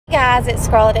Guys, it's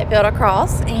Scarlett at Build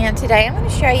Across, and today I'm going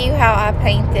to show you how I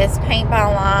paint this paint by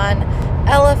line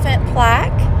elephant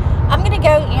plaque. I'm going to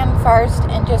go in first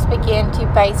and just begin to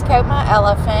base coat my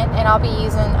elephant, and I'll be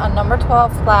using a number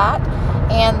 12 flat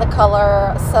and the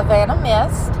color Savannah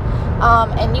Mist.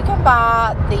 And you can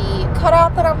buy the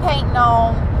cutout that I'm painting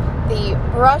on, the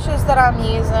brushes that I'm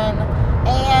using,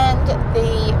 and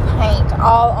the paint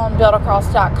all on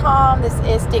buildacross.com. This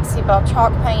is Dixie Belle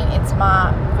chalk paint. It's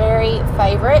my very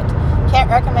favorite. Can't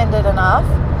recommend it enough.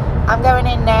 I'm going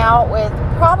in now with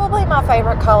probably my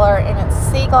favorite color, and it's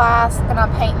sea glass, and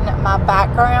I'm painting my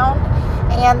background.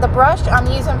 And the brush I'm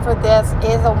using for this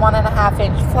is a 1.5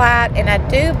 inch flat, and I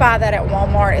do buy that at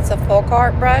Walmart. It's a full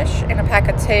cart brush in a pack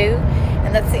of 2,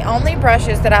 and that's the only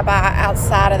brushes that I buy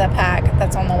outside of the pack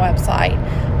that's on the website.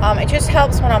 It just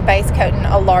helps when I'm base coating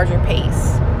a larger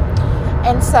piece.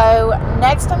 And so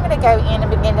next I'm going to go in and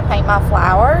begin to paint my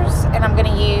flowers, and I'm going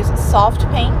to use soft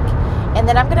pink, and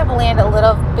then I'm going to blend a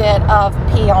little bit of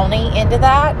peony into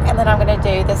that, and then I'm going to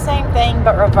do the same thing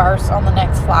but reverse on the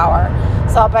next flower.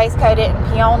 So I'll base coat it in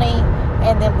peony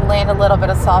and then blend a little bit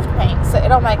of soft pink, so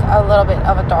it'll make a little bit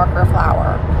of a darker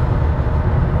flower.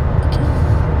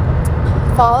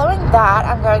 Following that,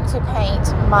 I'm going to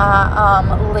paint my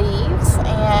leaves,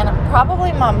 and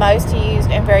probably my most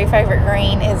used and very favorite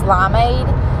green is limeade,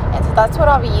 and so that's what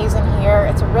I'll be using here.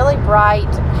 It's a really bright,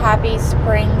 happy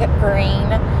spring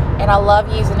green, and I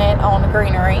love using it on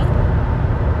greenery.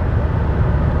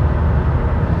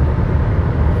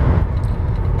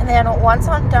 And then once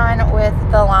I'm done with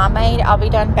the limeade, I'll be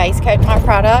done base coating my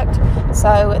product.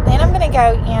 So then I'm going to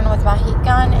go in with my heat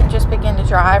gun and just begin to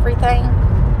dry everything.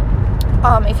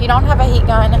 If you don't have a heat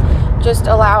gun, just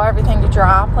allow everything to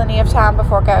dry plenty of time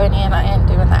before going in and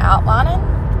doing the outlining.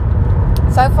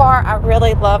 So far, I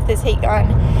really love this heat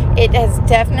gun. It has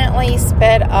definitely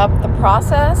sped up the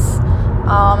process.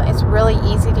 It's really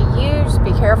easy to use.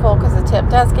 Be careful because the tip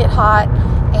does get hot.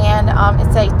 And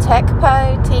it's a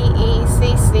Tecpo,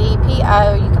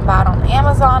 T-E-C-C-P-O. You can buy it on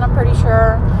Amazon, I'm pretty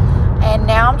sure. And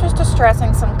now I'm just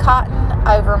distressing some cotton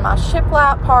over my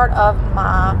shiplap part of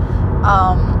my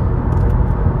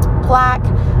plaque.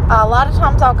 A lot of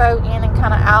times I'll go in and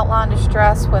kind of outline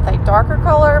distress with a darker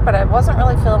color, but I wasn't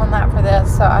really feeling that for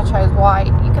this, so I chose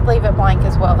white. You could leave it blank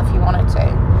as well if you wanted to.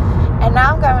 And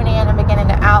now I'm going in and beginning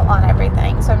to outline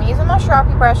everything. So I'm using my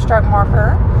Sharpie brush stroke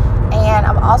marker, and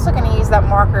I'm also going to use that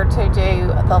marker to do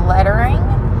the lettering.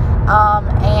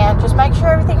 And just make sure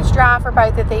everything's dry for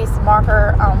both of these. The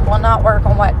marker will not work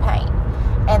on wet paint.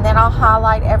 And then I'll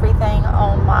highlight everything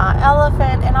on my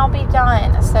elephant, and I'll be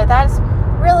done. So that's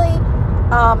really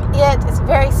it's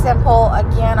very simple.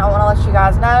 Again, I want to let you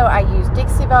guys know I use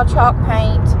Dixie Belle chalk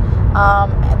paint,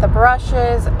 the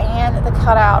brushes, and the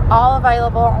cutout, all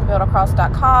available on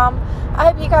buildacross.com. I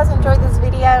hope you guys enjoyed this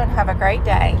video and have a great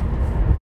day.